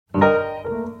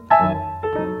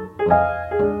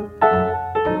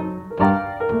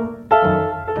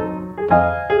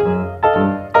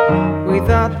We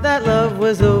thought that love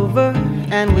was over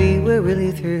and we were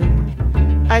really through.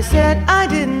 I said I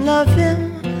didn't love him,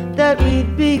 that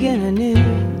we'd begin anew.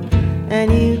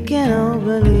 And you can all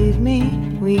believe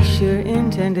me, we sure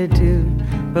intended to,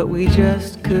 but we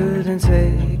just couldn't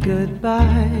say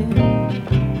goodbye.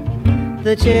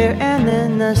 The chair and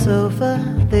then the sofa,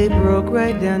 they broke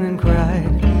right down and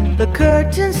cried. The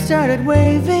curtains started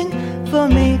waving for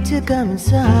me to come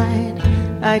inside.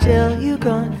 I tell you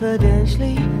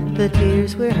confidentially, the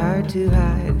tears were hard to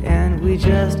hide, and we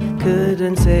just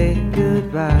couldn't say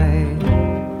goodbye.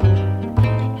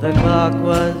 The clock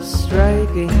was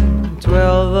striking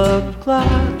 12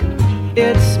 o'clock.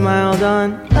 It smiled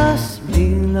on us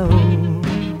below.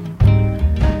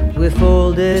 With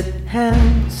folded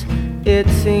hands, it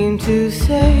seemed to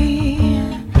say,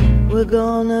 we're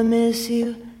gonna miss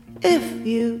you if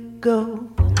you go.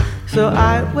 So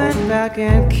I went back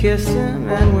and kissed him,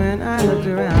 and when I looked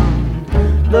around,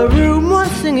 the room was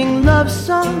singing love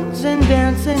songs and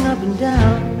dancing up and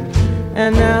down.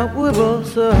 And now we're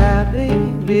both so happy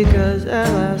because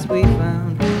at last we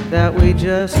found that we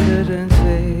just couldn't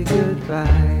say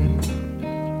goodbye.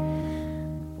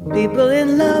 People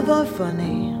in love are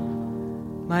funny,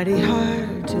 mighty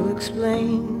hard to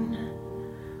explain.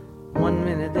 One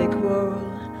minute they quarrel,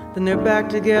 then they're back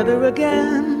together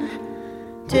again.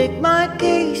 Take my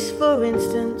case for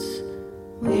instance,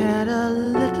 we had a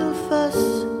little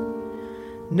fuss.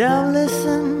 Now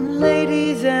listen,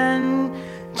 ladies and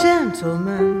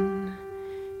gentlemen,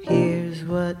 here's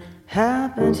what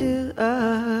happened to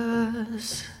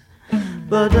us.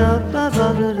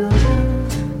 Ba-da-ba-ba-ba-da,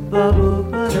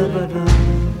 ba-ba-ba-da-ba-da.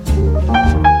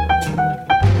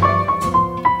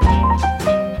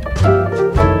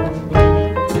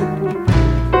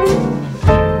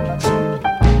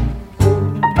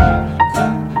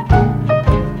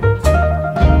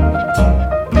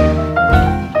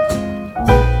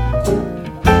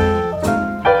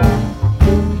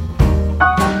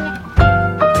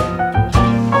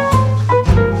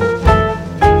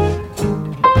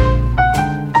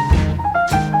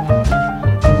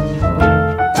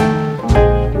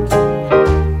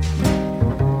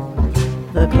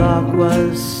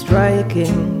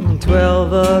 Striking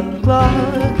 12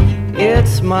 o'clock, it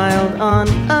smiled on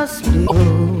us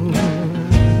below.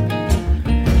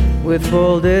 With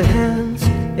folded hands,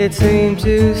 it seemed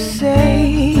to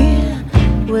say,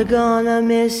 we're gonna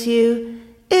miss you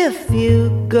if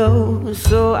you go.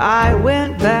 So I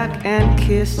went back and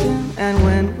kissed him, and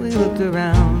when we looked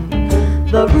around,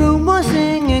 the room was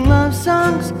singing love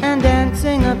songs and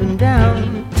dancing up and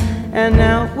down. And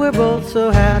now we're both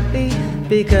so happy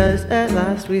because at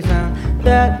last we found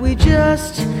that we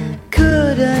just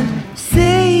couldn't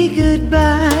say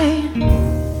goodbye.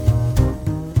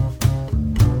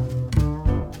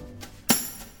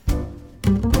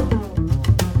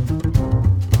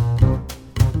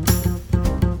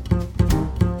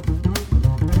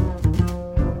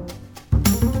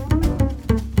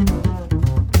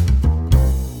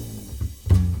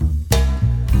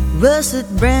 Russet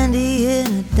brandy in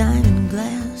a diamond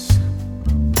glass.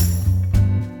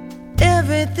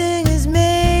 Everything is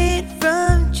made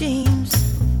from dreams.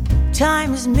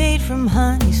 Time is made from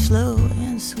honey, slow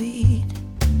and sweet.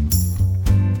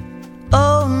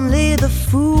 Only the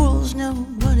fools know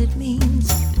what it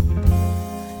means.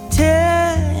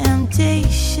 Temptation,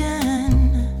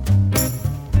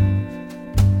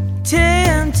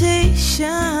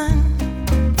 temptation,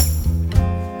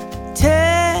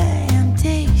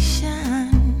 temptation.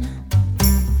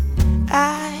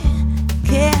 I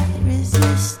can't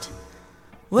resist.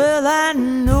 Well, I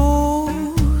know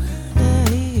that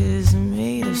he is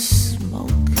made of smoke,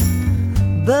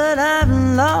 but I've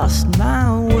lost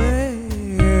my way.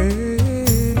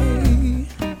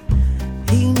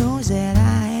 He knows that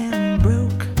I am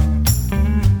broke,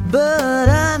 but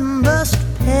I must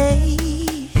pay.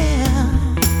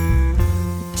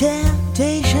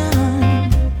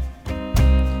 Temptation,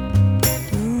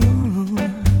 ooh,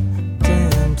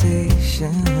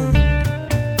 temptation.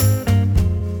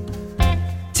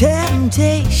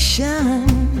 Temptation,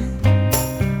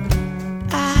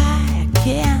 I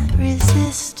can't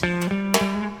resist.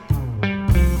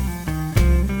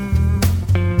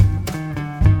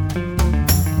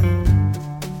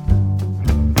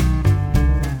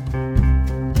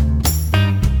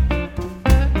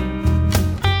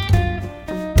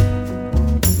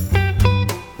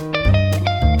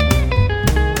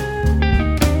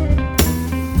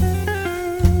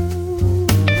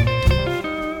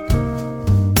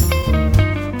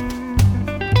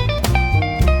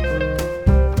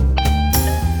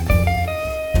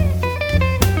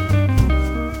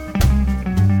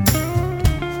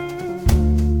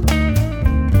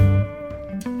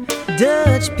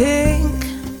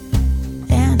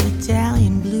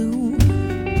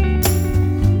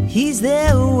 He's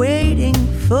there waiting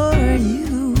for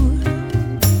you.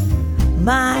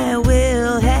 My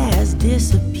will has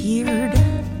disappeared.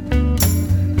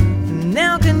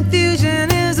 Now confusion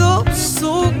is oh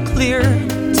so clear.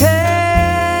 Temptation,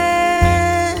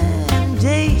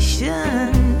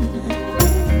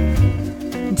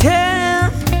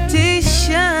 temptation,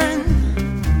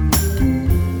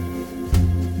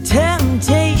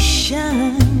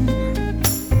 temptation.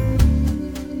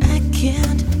 I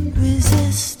can't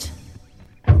resist.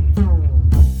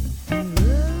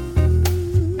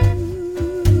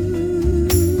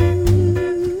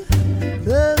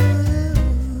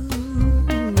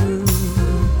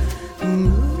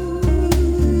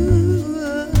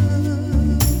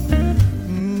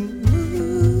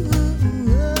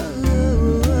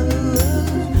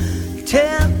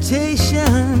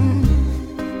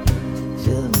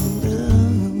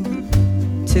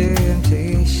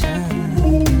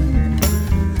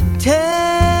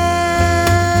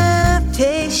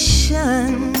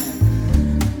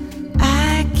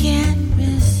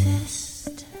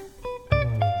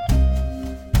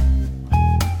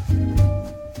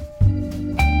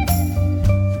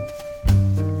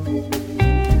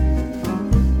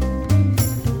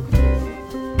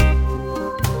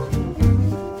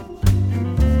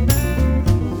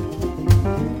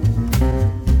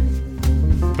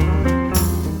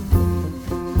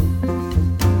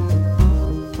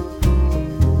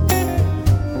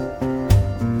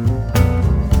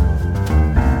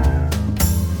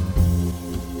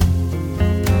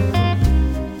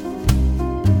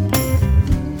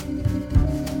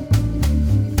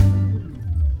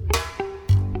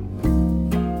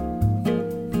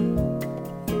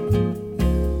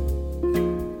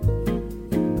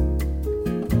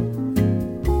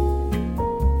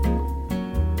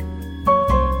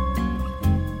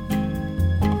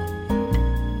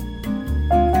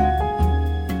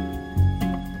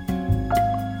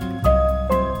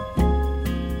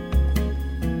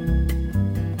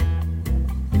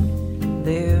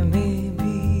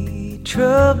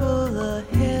 Trouble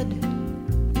ahead,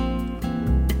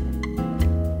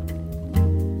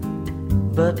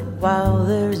 but while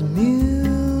there's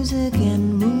music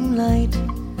and moonlight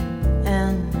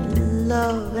and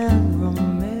love and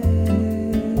romance,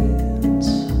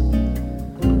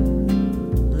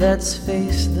 let's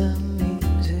face the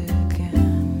music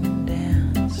and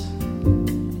dance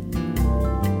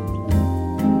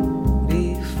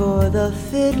before the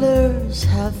fiddlers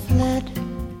have fled.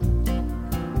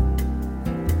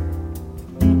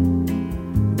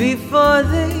 Before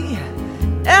they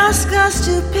ask us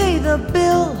to pay the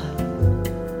bill,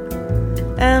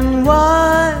 and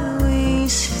while we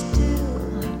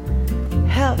still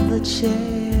have the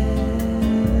chance,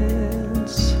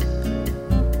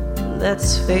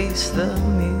 let's face the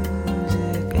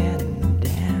music and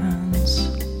dance.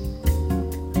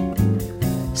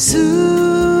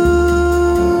 Soon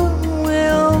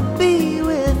we'll be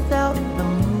without the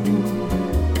moon,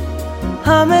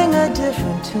 humming a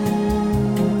different tune.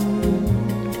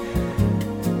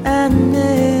 And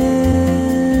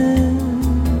then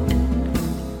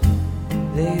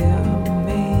there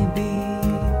may be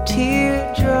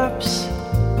teardrops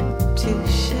to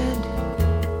shed.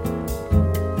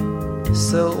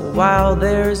 So while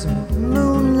there's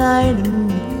moonlight and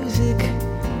music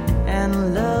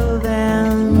and love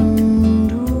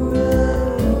and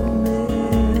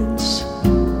romance,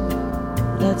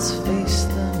 let's face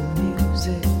the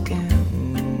music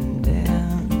and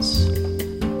dance.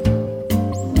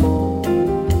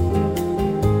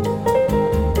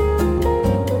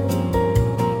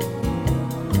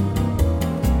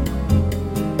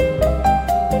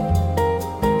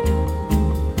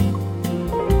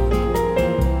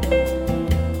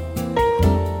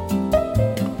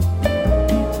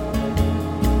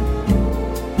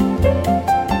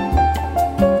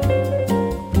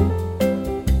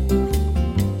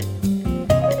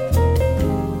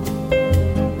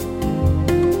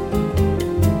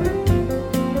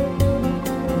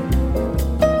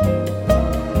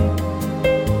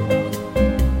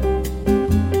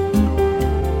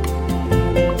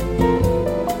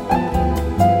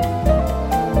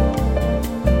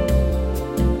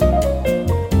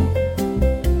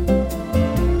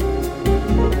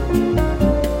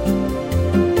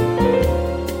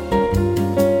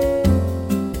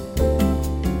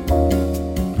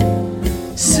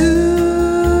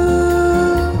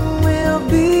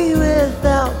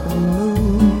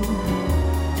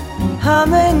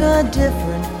 Humming a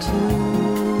different tune,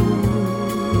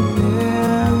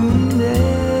 and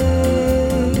then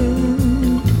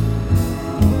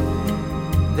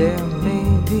there may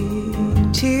be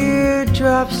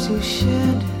teardrops to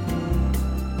shed.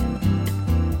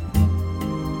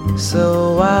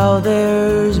 So while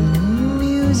there's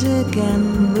music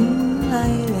and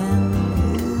moonlight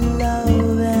and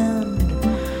love and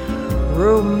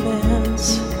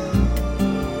romance,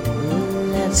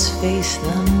 let's face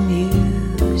the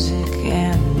music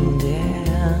and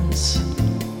dance.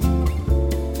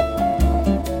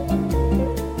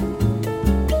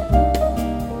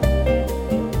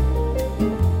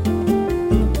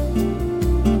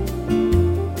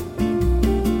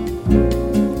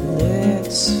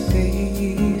 Let's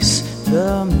face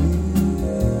the music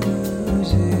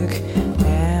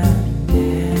and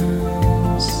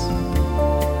dance.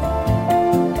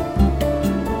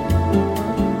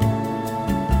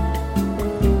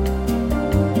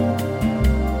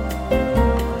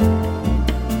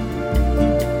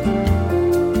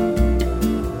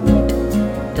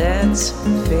 Let's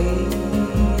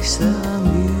face the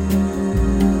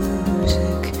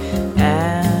music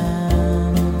and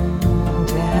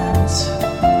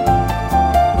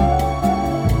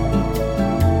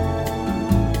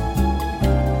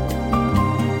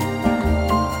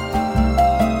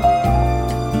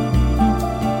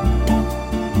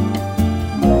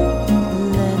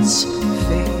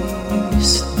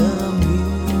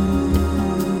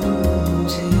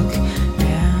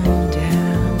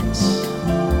dance.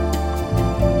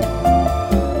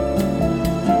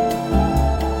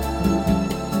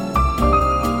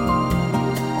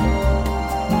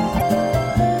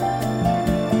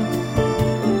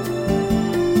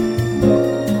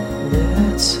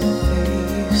 Let's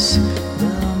face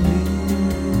the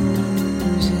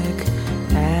music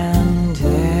and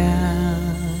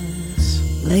dance.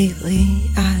 Lately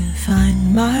I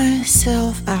find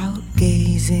myself out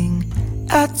gazing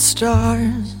at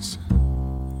stars,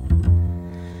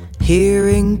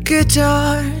 hearing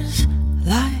guitars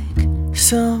like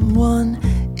someone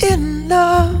in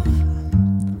love.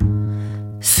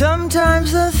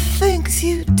 Sometimes the things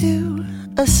you do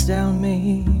astound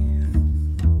me,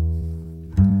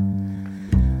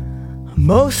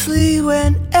 mostly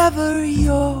whenever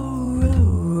you're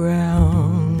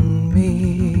around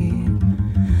me.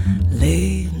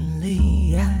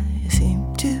 Lately I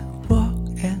seem to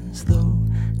walk as though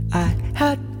I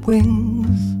had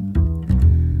wings,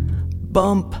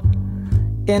 bump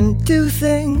into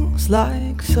things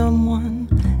like someone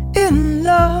in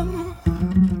love.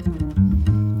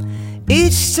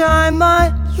 Each time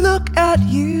I look at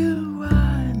you,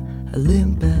 I'm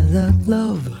limp as a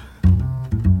glove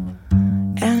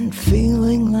and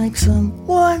feeling like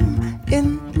someone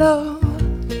in love.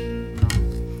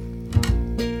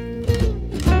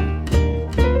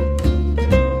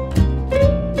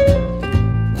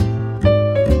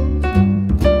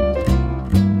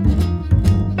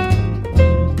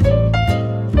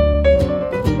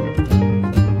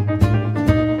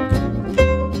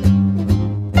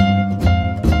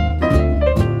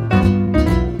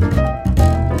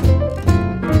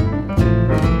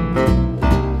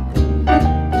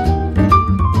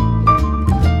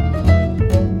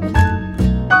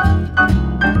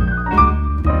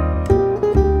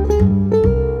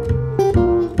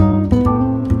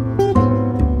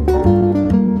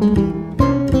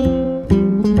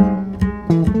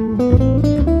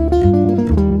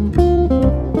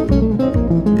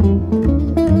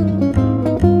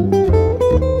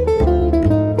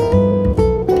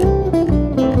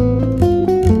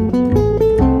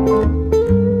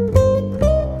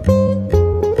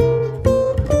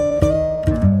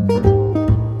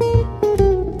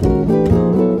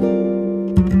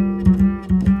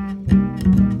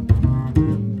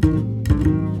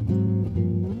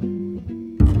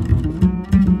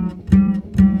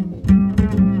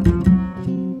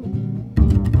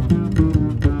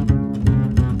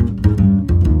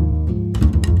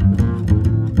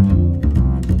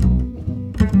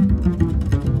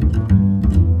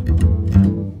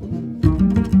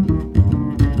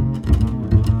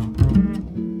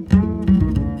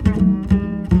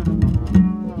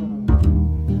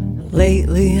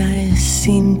 Lately I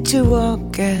seem to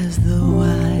walk as though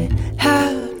I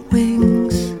had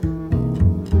wings,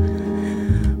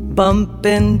 bump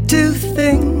into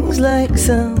things like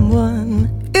someone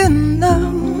in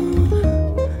them.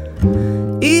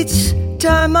 Each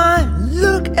time I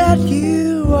look at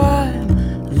you,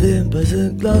 I'm limp as a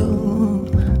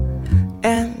glove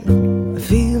and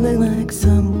feeling like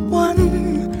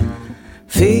someone,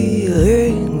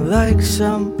 feeling like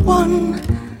someone,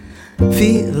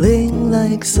 feeling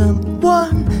like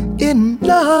someone in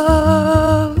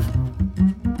love.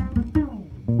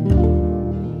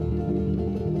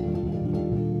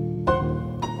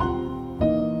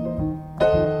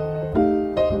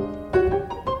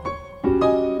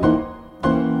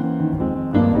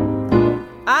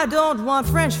 I I don't want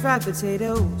French fried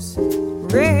potatoes,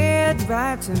 red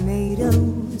ripe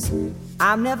tomatoes.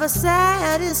 I'm never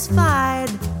satisfied.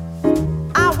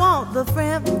 I want the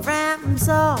fram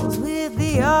sauce with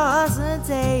the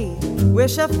sauté with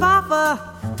shafapa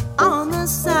on the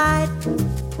side.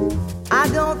 I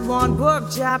don't want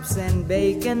pork chops and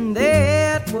bacon,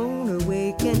 that won't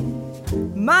awaken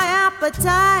my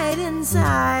appetite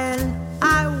inside.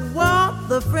 I want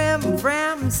the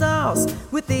fram sauce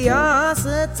with the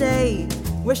sauté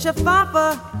with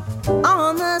shafapa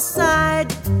on the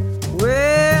side.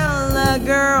 Well, a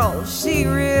girl, she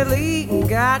really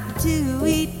got to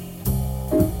eat,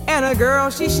 and a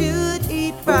girl, she should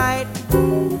eat right.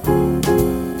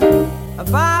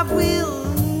 If I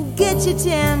will get you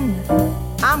 10,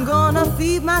 I'm gonna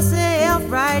feed myself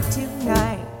right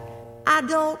tonight. I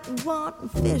don't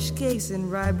want fish cakes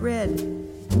and rye bread.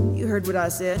 You heard what I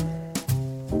said.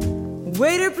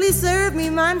 Waiter, please serve me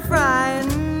mine fried.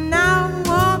 And I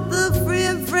want the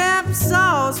fram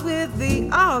sauce with the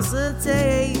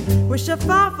sauté with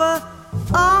shafapa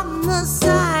on the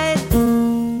side.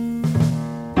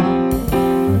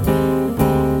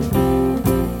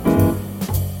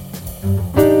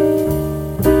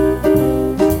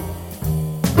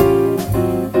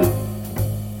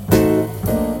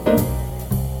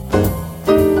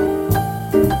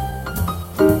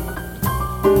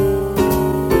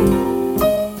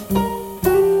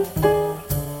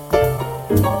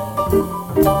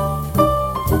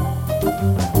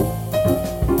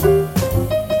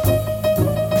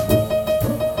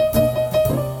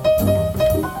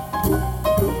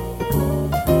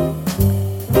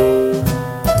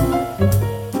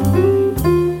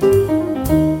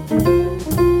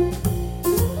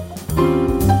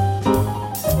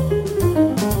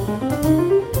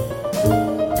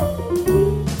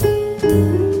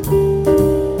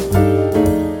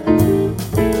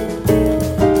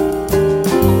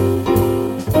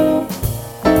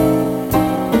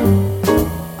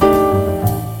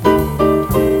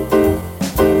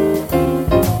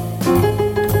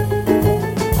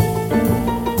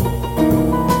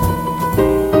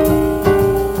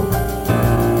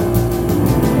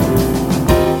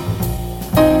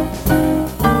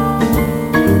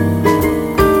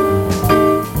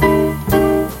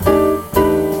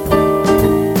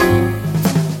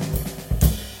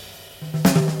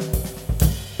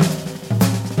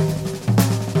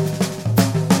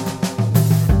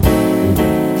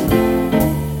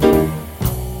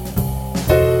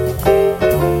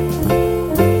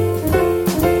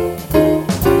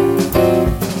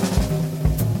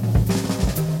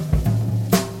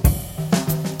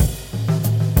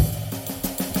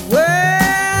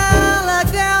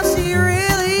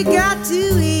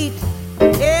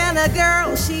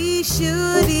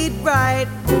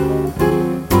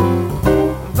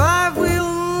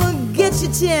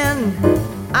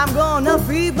 I'm gonna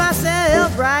feed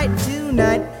myself right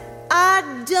tonight. I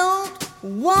don't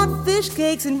want fish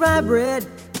cakes and rye bread.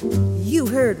 You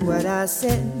heard what I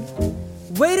said.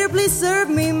 Waiter, please serve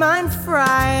me mine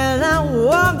fried. I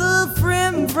want the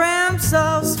fram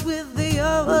sauce with the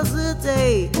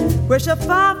sauté with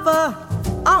shafapa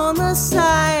on the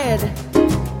side.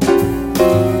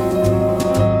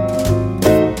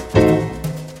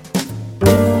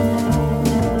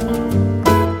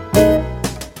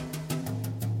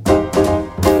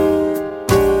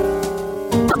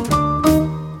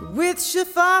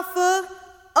 Shafapa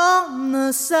on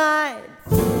the side.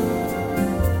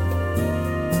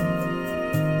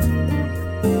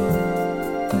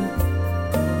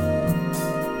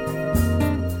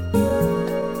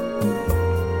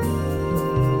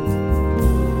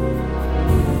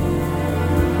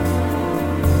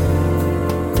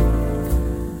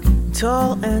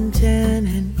 Tall and tan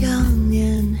and young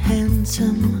and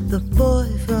handsome, the boy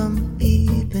from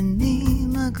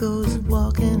Ipanema goes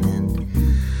walking, and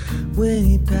when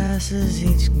he passes,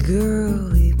 each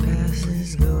girl he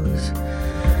passes goes,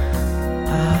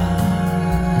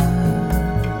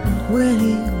 when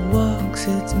he walks,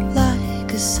 it's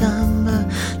like a samba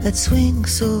that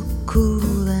swings so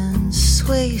cool and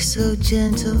sways so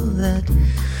gentle that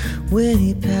when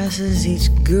he passes, each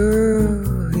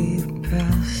girl he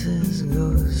passes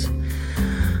goes,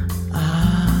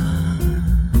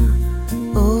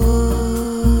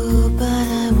 oh, but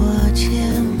I watch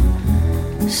him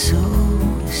so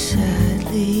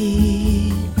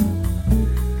sadly.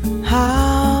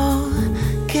 How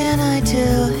can I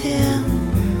tell him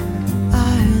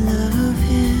I love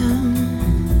him?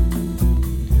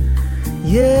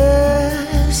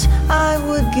 Yes, I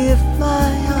would give my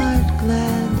heart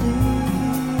gladly,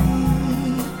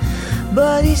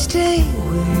 but each day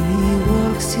when he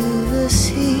walks to the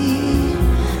sea,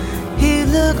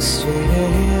 looks straight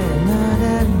ahead, not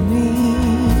at me.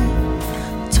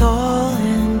 Tall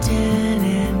and tan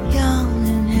and young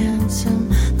and handsome,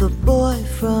 the boy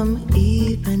from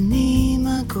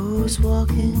Ipanema goes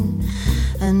walking,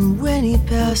 and when he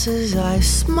passes I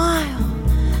smile,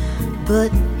 but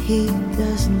he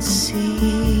doesn't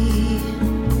see.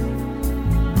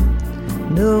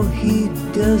 No, he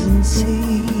doesn't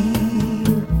see.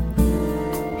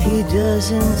 He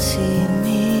doesn't see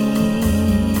me.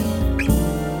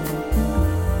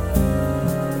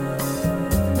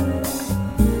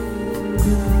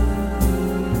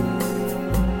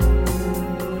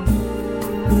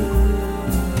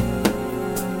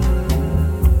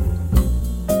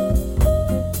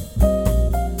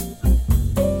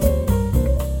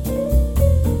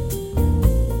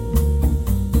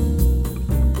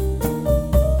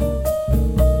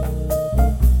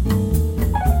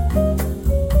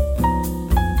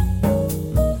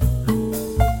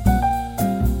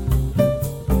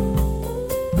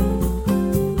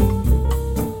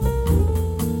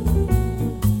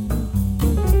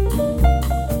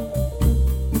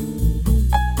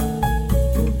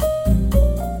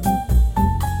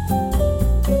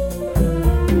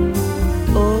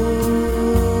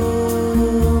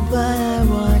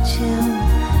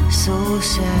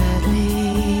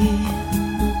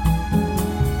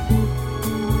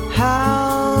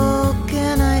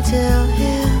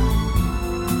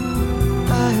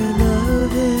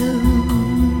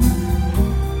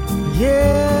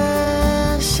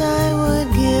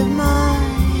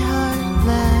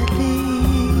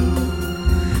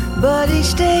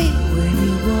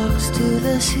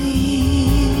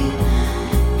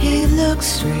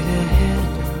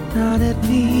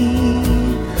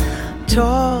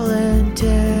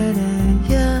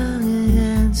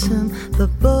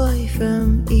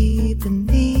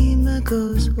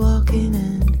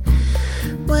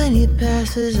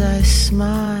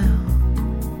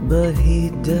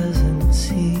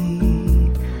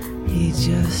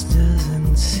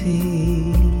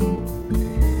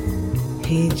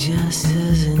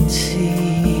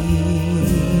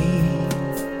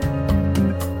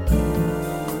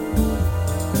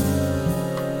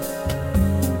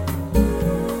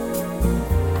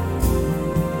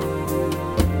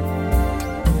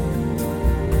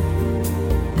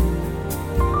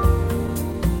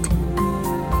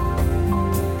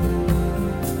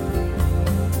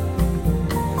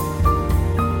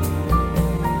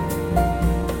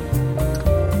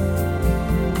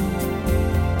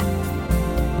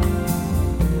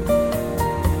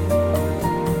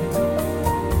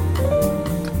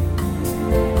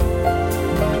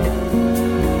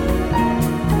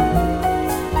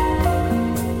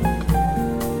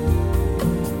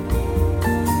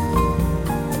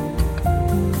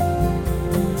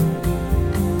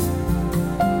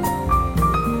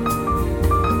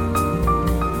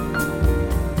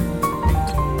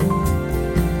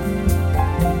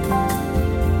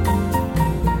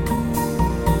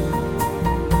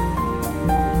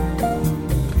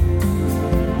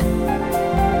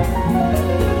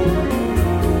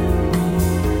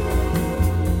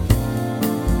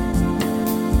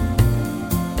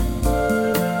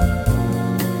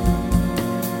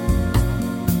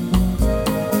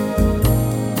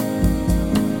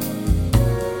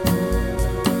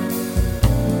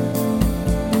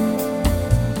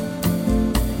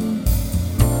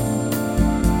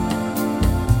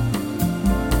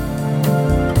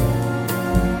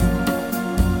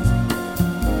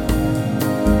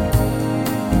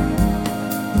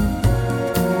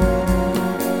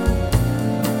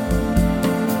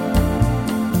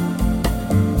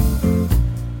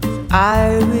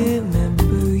 I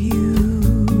remember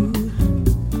you.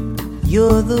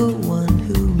 You're the one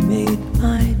who made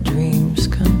my dreams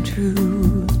come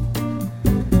true.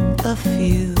 A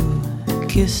few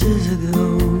kisses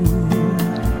ago,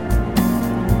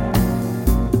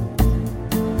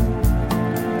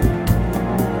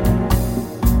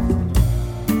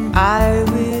 I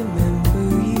remember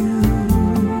you.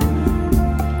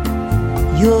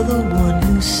 You're the one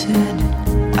who said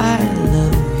I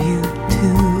love you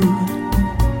too.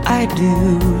 I do,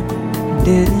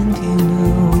 didn't you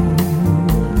know?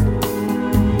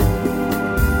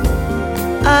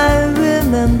 I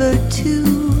remember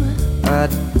too a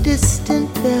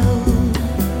distant bell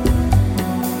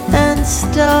and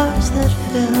stars that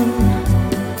fell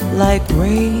like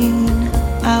rain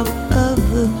out of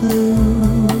the blue.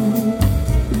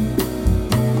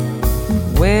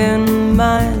 When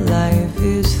my life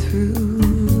is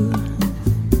through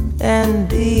and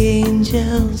the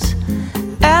angels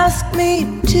ask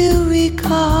me to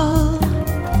recall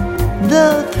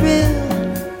the thrill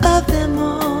of them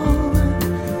all,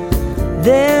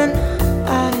 then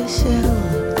I shall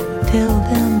tell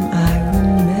them I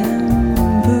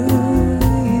remember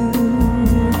you.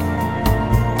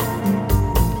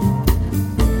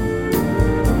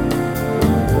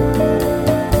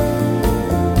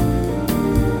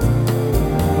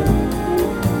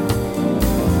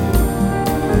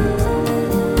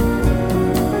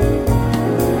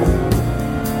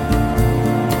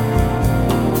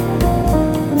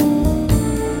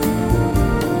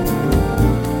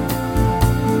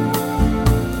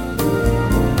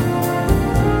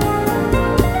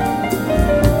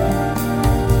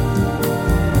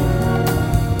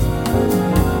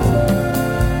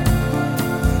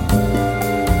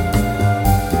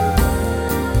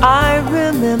 I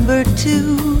remember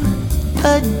too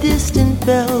a distant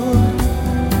bell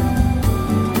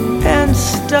and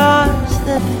stars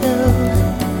that fell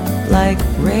like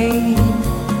rain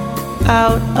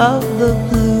out of the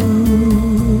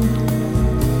blue.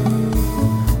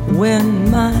 When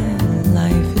my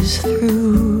life is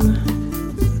through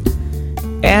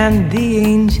and the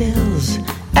angels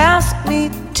ask me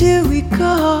to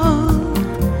recall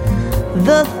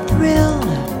the thrill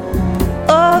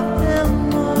of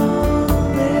them all,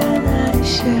 then I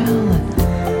shall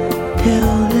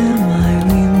tell them I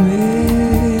remember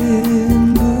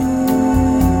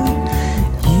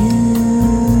you.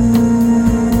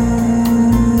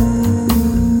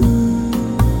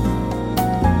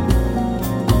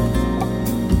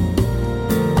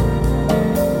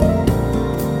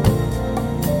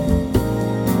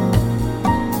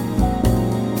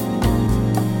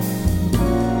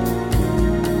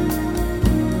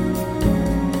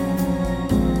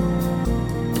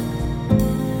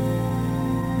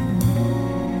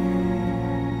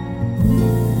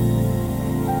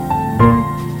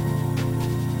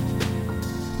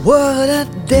 What a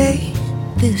day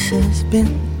this has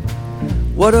been.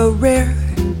 What a rare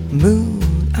mood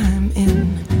I'm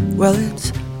in. Well,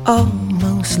 it's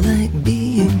almost like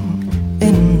being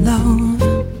in love.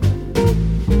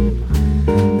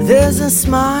 There's a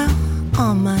smile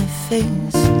on my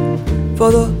face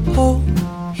for the whole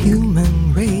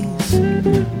human race.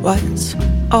 Why, it's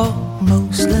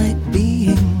almost like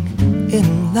being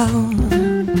in love.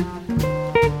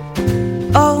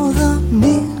 All the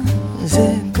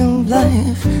music of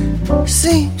life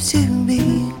seems to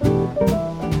be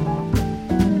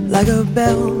like a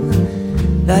bell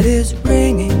that is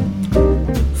ringing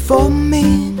for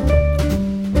me.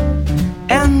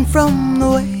 And from the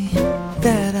way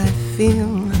that I feel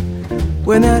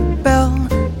when that bell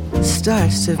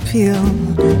starts to peal,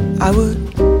 I would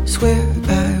swear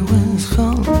I was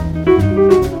falling,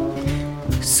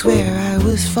 swear I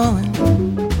was falling,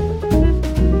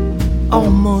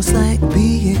 almost like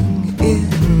being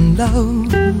in love.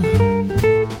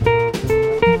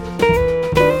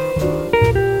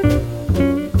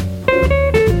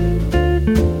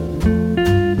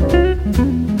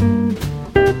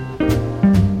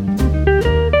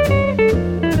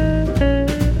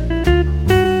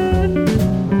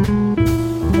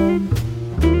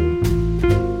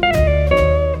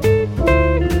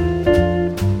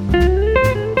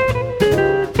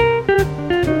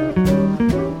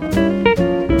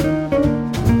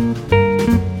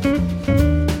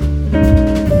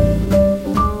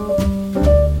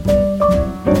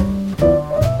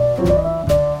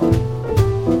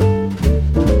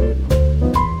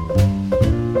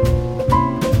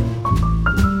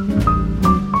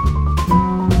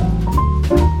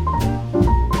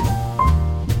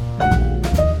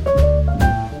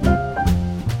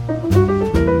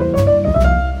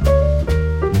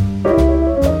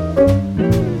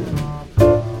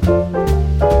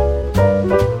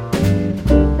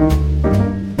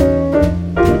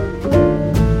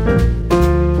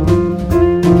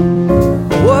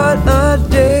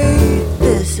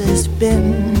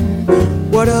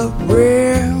 What a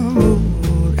rare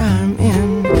mood I'm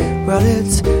in. Well,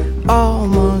 it's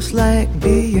almost like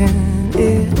being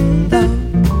in love.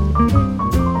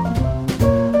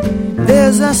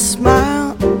 There's a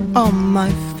smile on my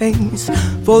face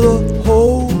for the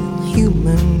whole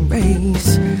human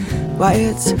race. Why,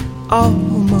 it's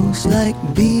almost like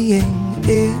being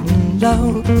in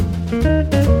love.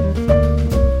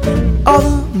 All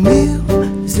the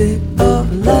music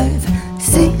of life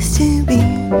seems to be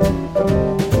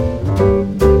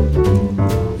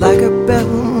like a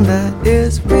bell that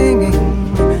is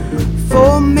ringing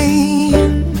for me.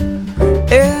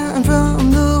 And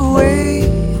from the way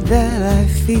that I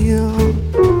feel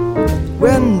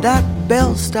when that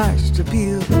bell starts to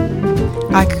peal,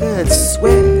 I could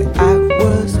swear I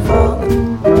was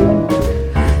falling,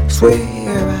 swear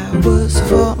I was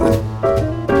falling,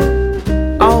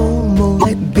 almost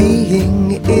like being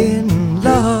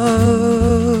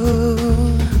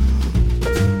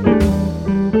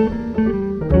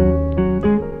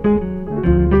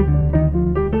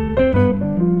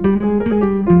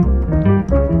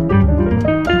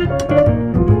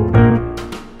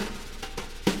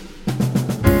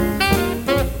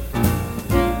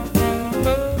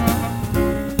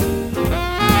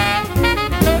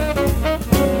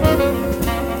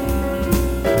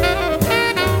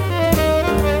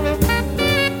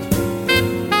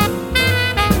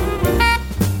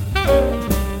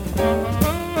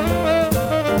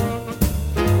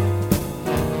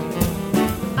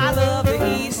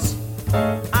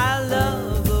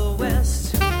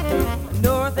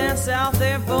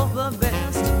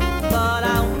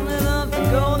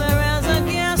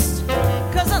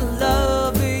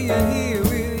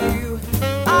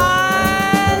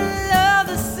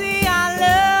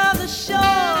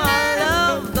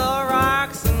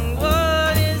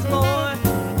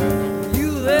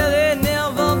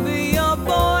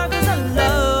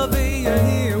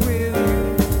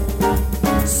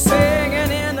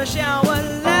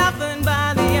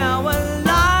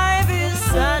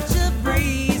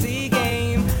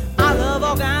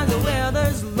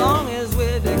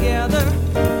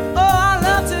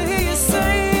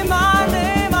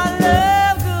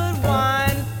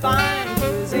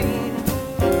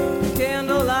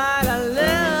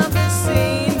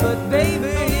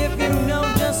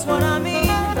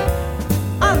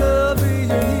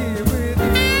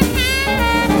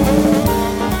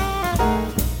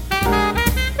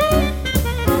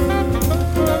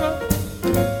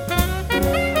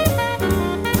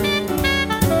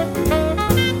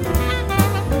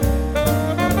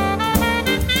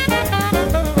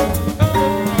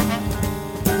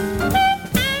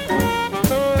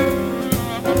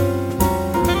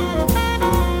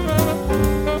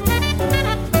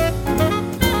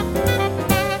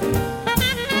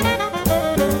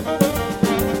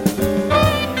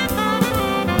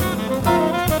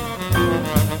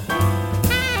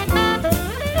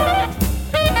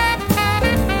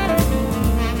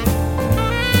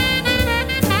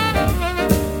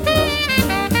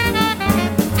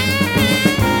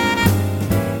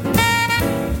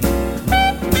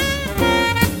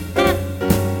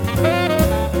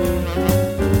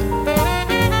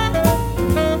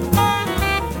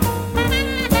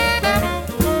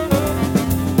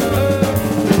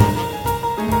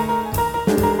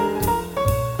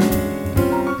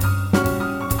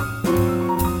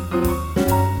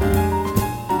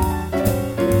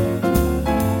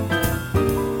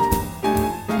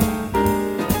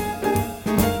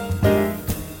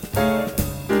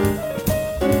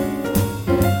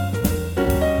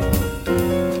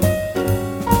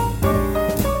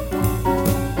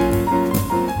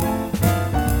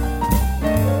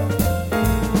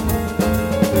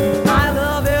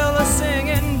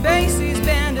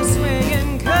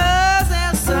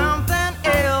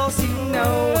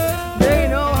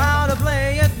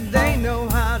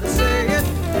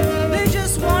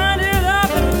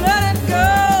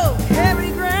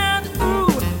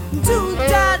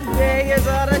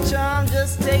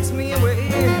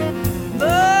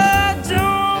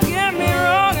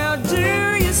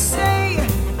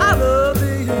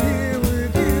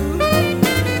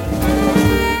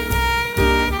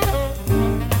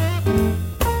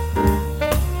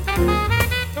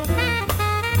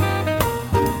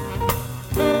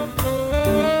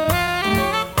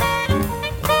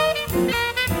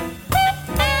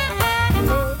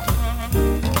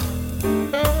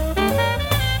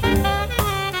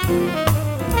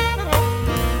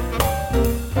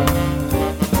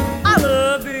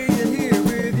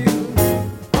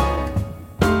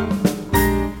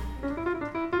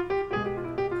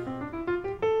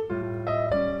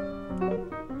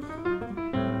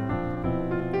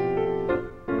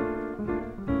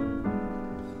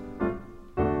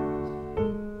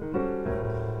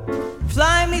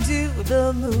to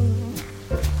the moon.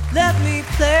 Let me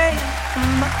play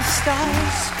among the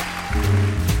stars.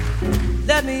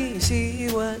 Let me see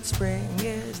what spring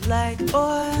is like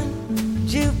on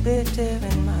Jupiter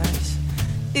and Mars.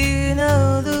 In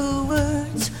other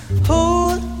words,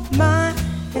 hold my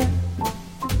hand.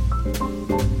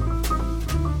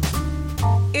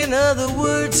 In other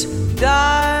words,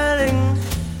 darling,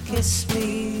 kiss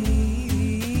me.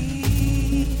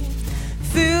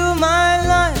 Fill my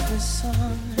life with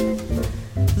song.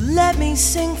 Let me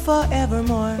sing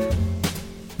forevermore.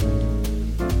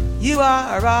 You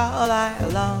are all I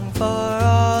long for,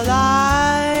 all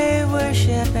I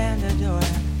worship and adore.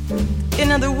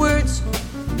 In other words,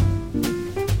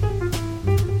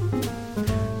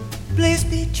 please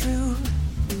be true.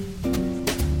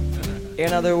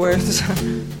 In other words,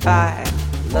 I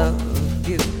love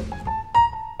you.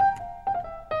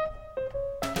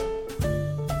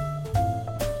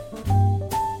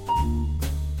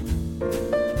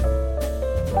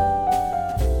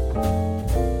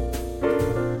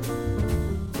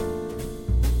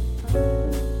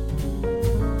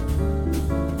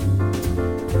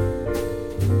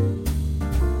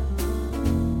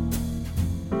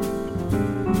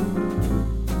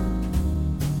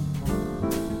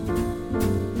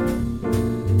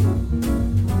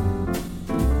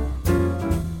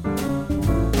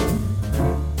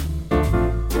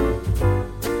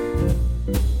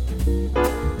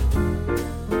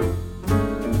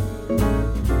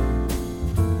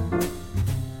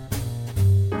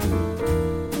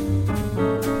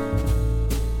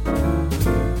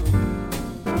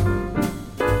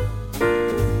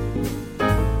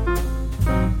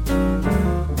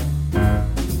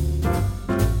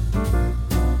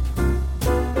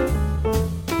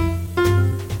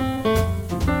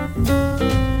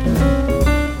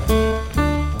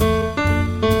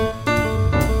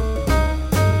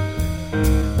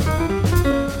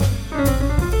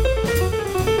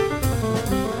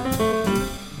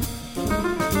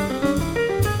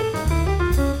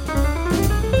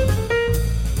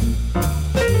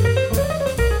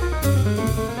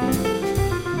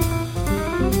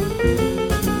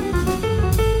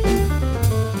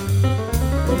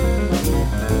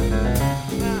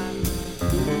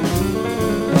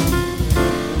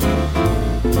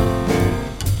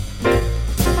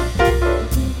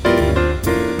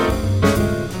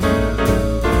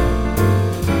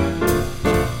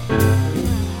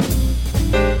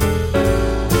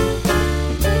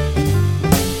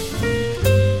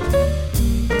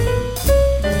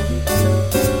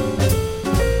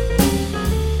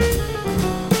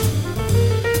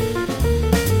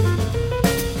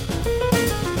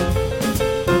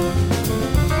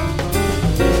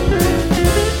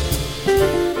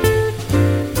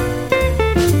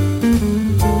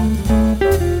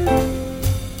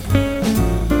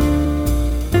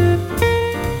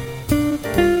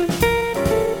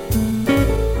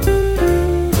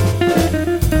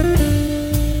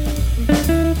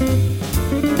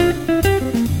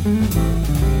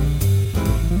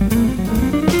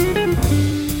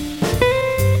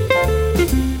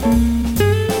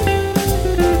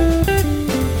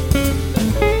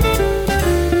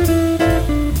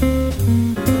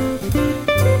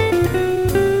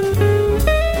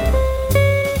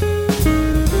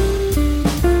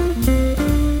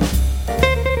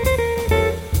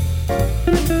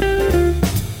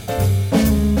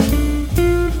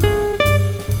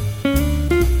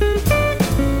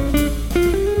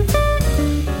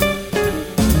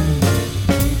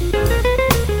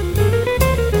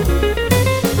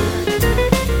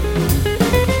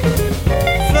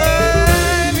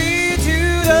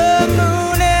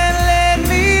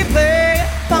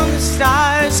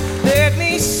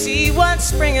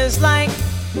 Spring is like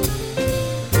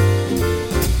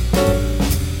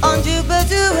on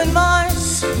Jupiter and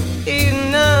Mars.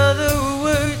 In other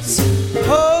words,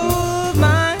 hold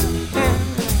my hand.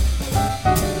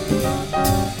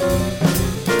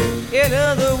 In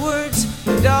other words,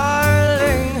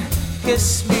 darling,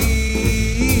 kiss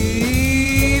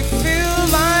me. Fill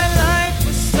my life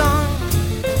with song.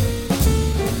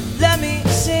 Let me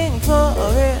sing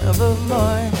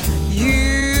forevermore.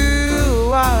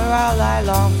 You are all I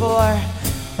long for,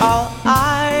 all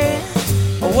I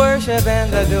worship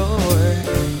and adore.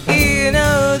 In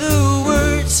other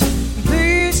words,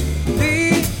 please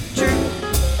be true.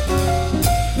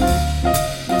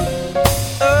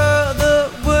 Other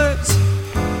words,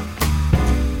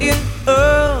 in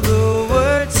other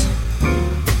words,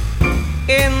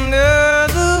 in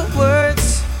other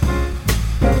words,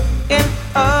 in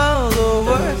other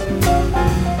words,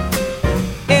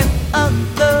 in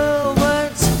other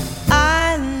words,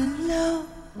 I love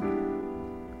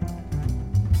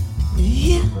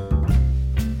you.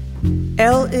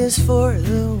 L is for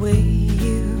the way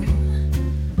you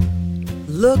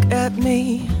look at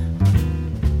me.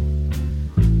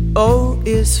 O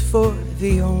is for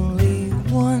the only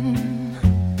one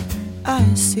I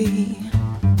see.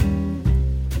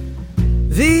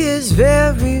 V is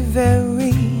very,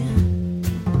 very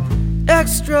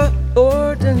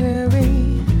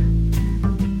extraordinary.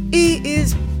 E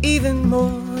is even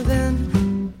more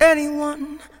than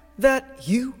anyone that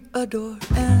you adore.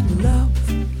 And love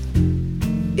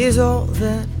is all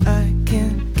that I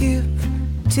can give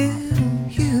to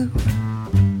you.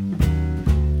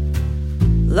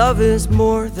 Love is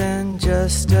more than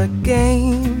just a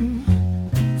game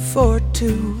for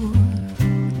two.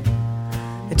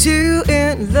 Two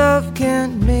in love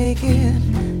can't make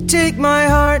it. Take my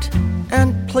heart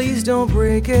and please don't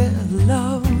break it.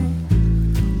 Love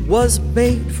was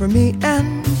made for me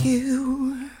and you.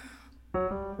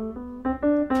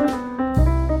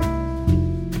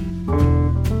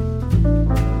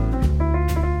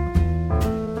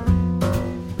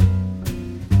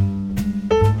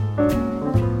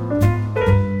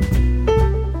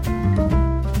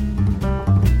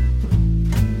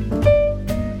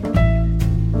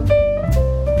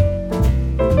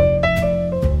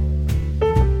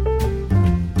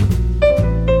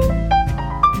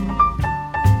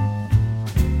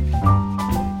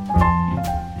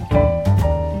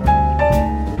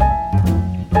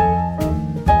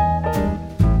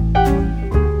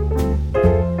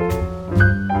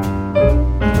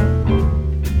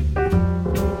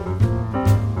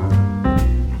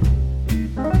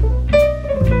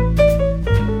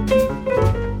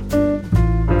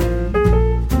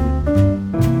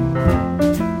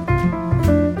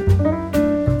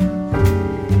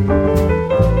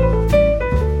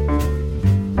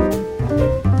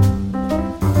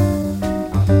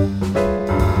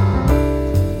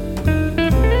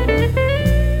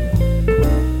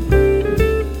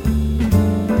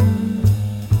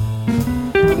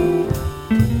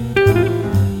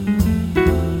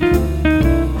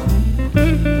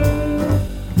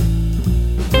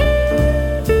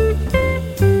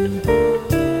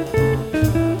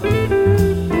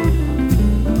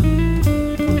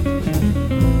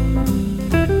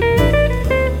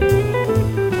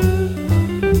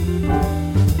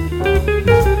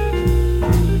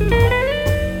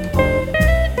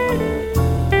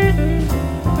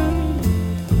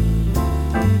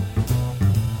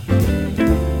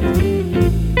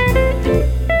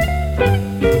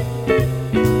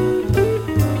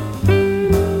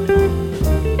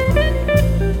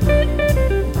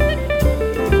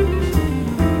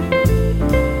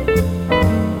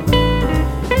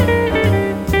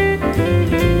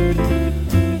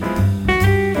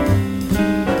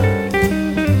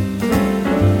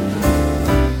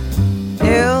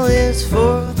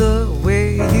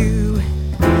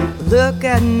 Look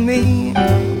at me.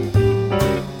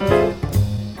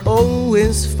 O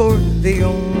is for the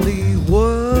only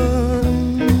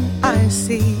one I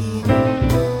see.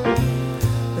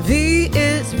 V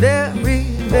is very,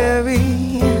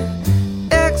 very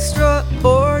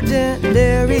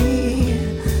extraordinary.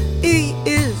 E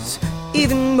is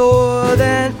even more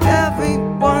than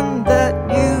everyone that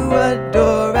you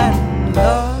adore. And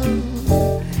love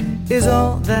is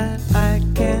all that I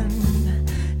can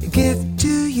give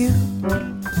to you.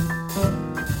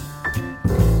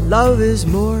 Love is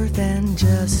more than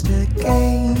just a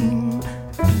game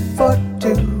for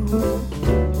two.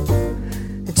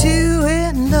 Two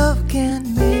in love can't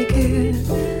make it.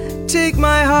 Take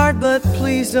my heart, but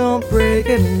please don't break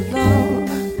it. Love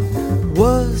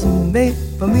was made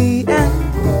for me,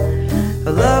 and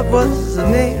love was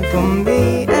made for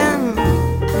me, and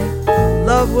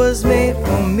love was made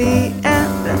for me,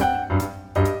 and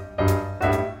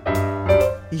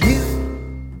you.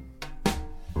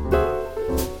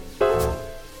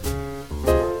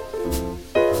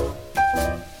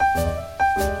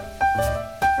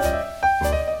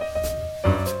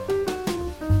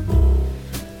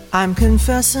 I'm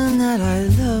confessing that I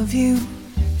love you.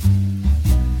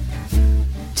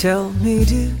 Tell me,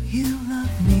 do you love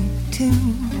me too?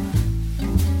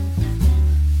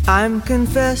 I'm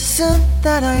confessing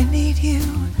that I need you.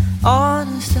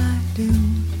 Honest, I do.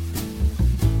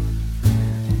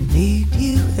 Need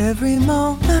you every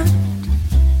moment.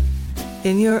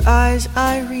 In your eyes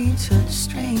I read such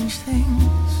strange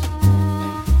things,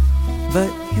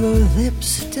 but your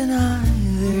lips deny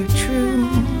they're true.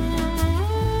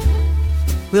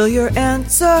 Will your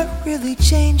answer really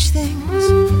change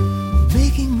things,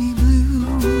 making me blue?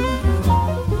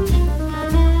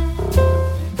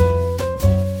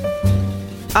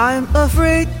 I'm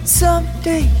afraid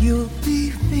someday you'll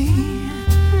leave me. me,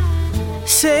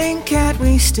 saying, can't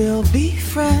we still be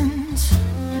friends?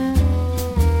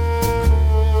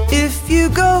 If you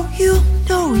go, you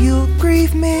know you'll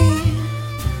grieve me.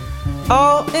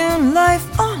 All in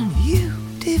life on you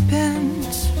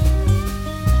depends.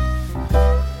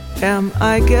 Am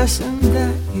I guessing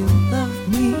that you love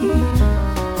me?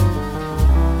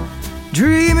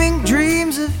 Dreaming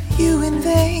dreams of you in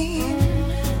vain.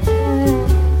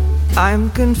 I'm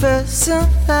confessing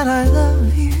that I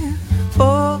love you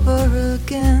over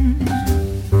again.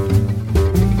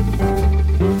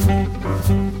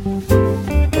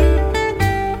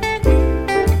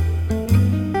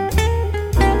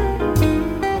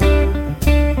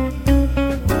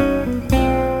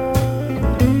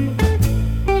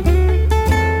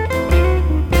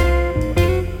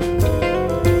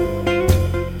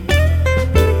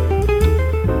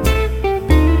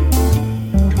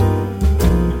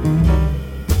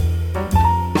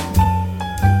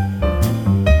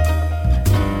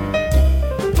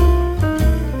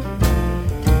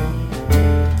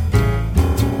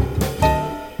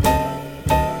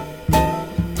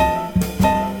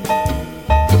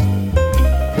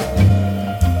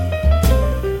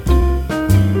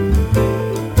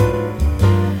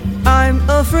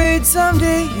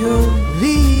 Someday you'll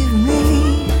leave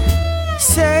me,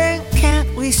 saying, can't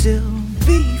we still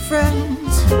be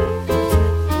friends?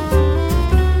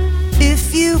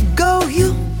 If you go,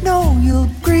 you know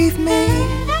you'll grieve me.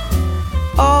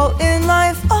 All in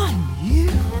life on you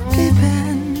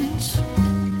depends.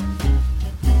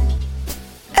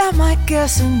 Am I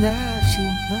guessing that you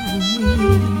love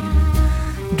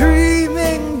me?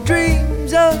 Dreaming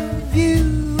dreams of you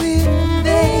in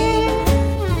vain.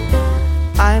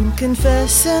 I'm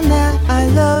confessing that I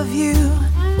love you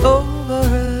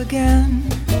over again.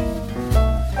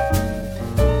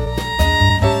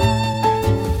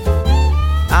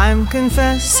 I'm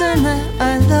confessing that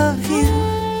I love you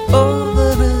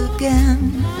over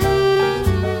again.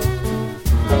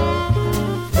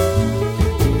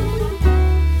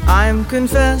 I'm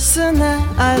confessing that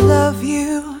I love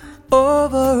you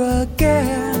over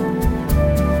again.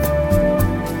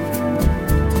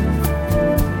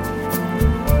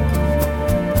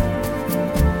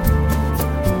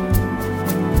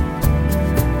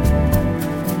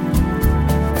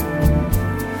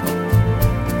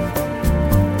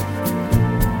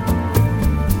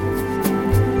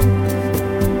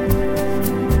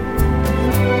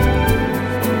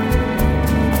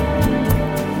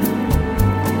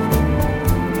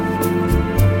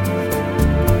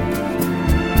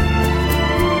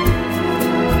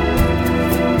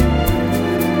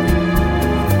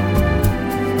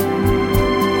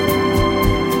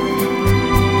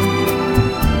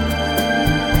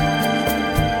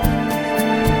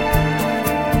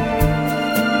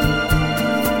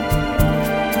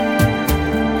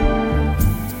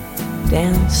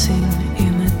 Dancing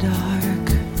in the dark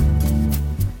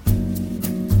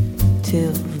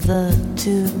till the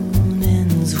tune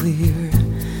ends. We're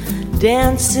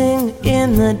dancing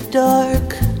in the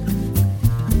dark,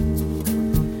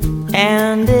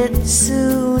 and it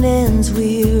soon ends.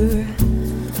 We're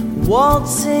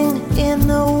waltzing in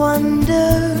the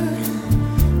wonder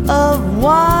of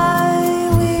why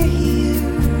we're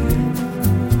here.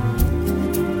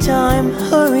 Time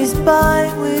hurries by,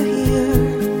 we're here.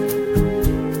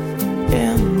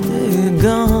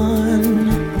 Gone,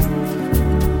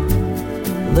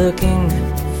 looking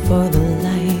for the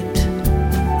light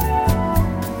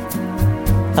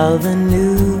of a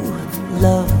new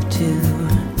love to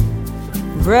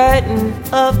brighten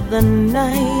up the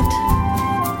night.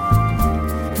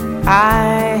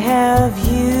 I have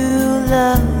you,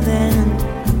 love,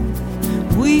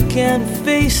 and we can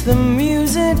face the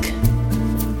music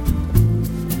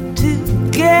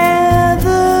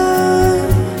together.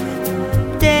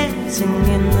 Dancing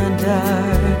in the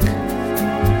dark,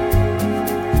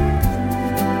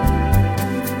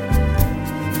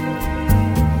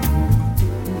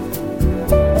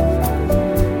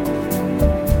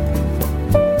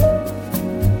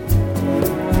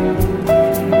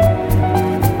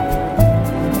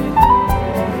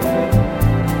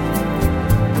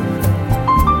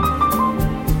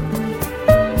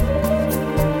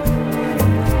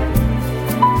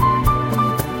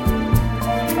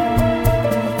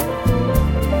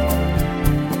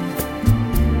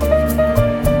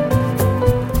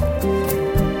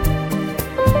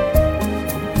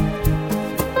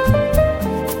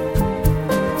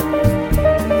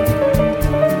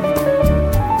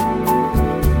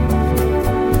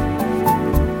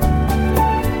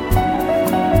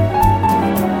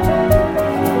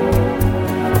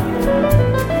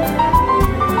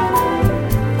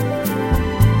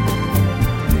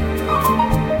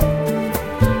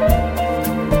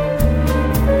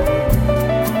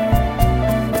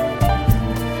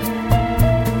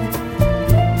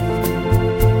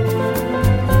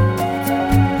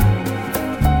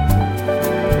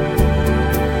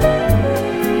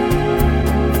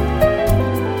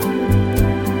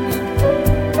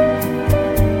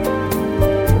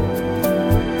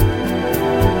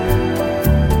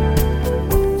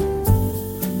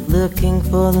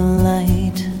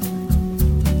 light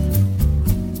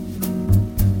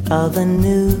of a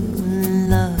new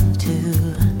love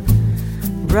to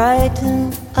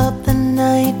brighten up the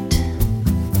night.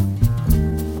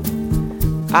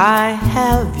 I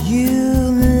have you,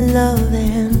 love,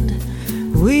 and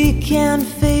we can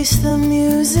face the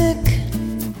music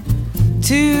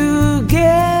together,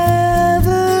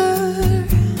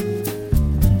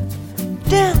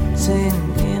 dancing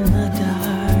in the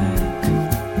dark,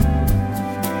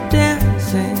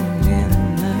 dancing in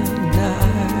the dark.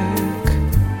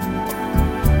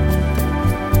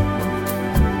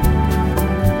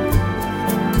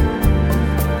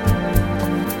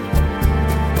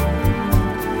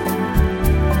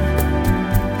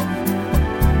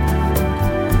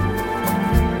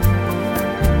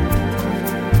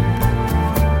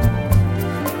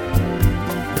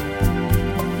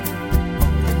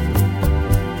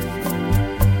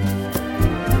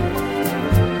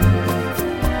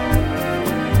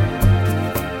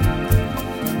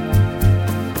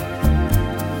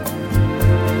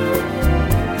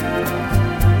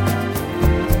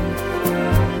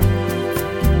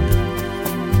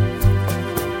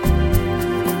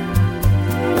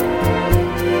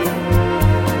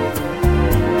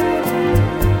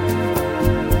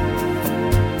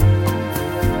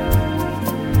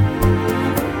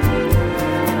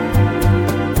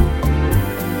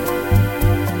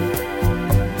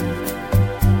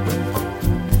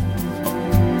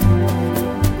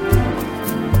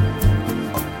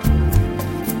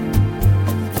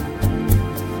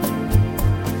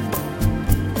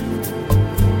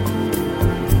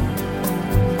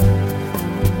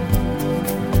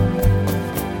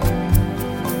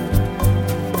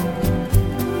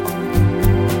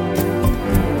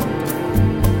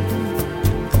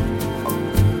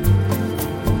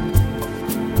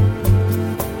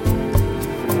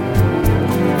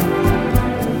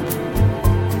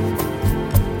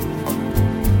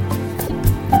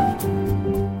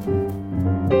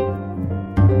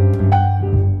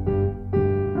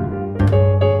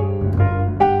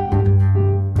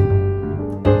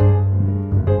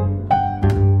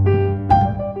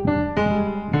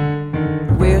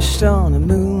 On the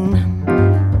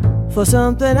moon for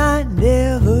something I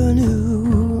never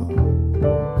knew.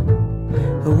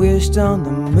 I wished on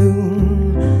the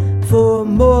moon for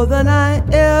more than I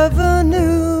ever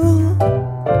knew.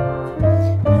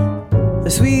 A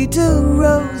sweeter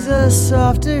rose, a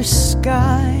softer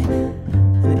sky,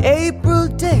 an April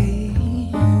day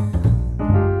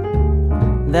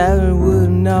that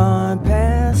would not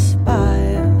pass by.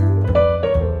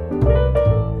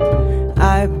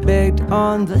 I begged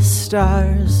on the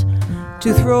stars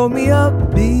to throw me a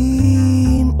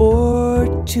beam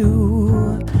or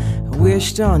two. I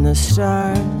wished on the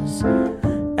stars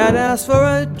and asked for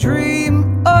a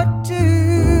dream or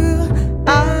two.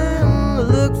 I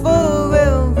looked for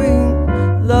every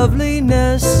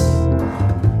loveliness.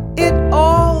 It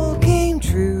all came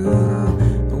true.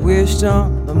 I wished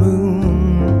on the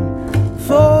moon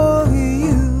for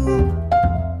you.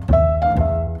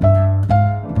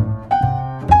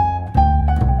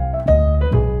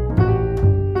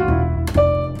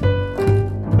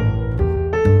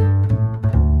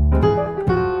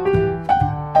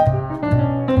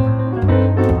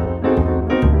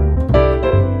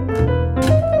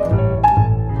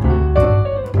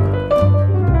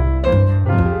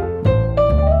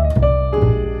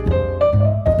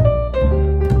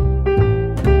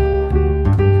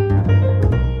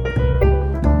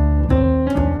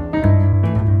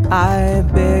 I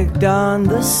begged on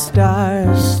the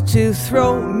stars to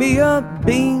throw me a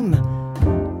beam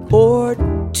or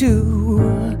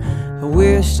two. I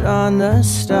wished on the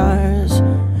stars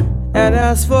and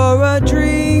asked for a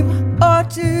dream or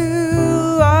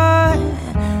two. I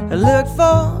looked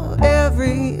for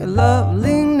every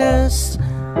loveliness.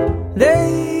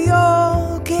 They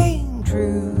all came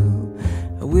true.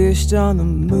 I wished on the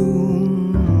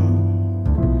moon,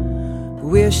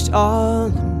 wished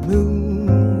on the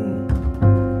moon,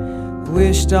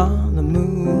 wished on the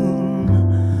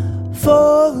moon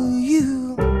for you.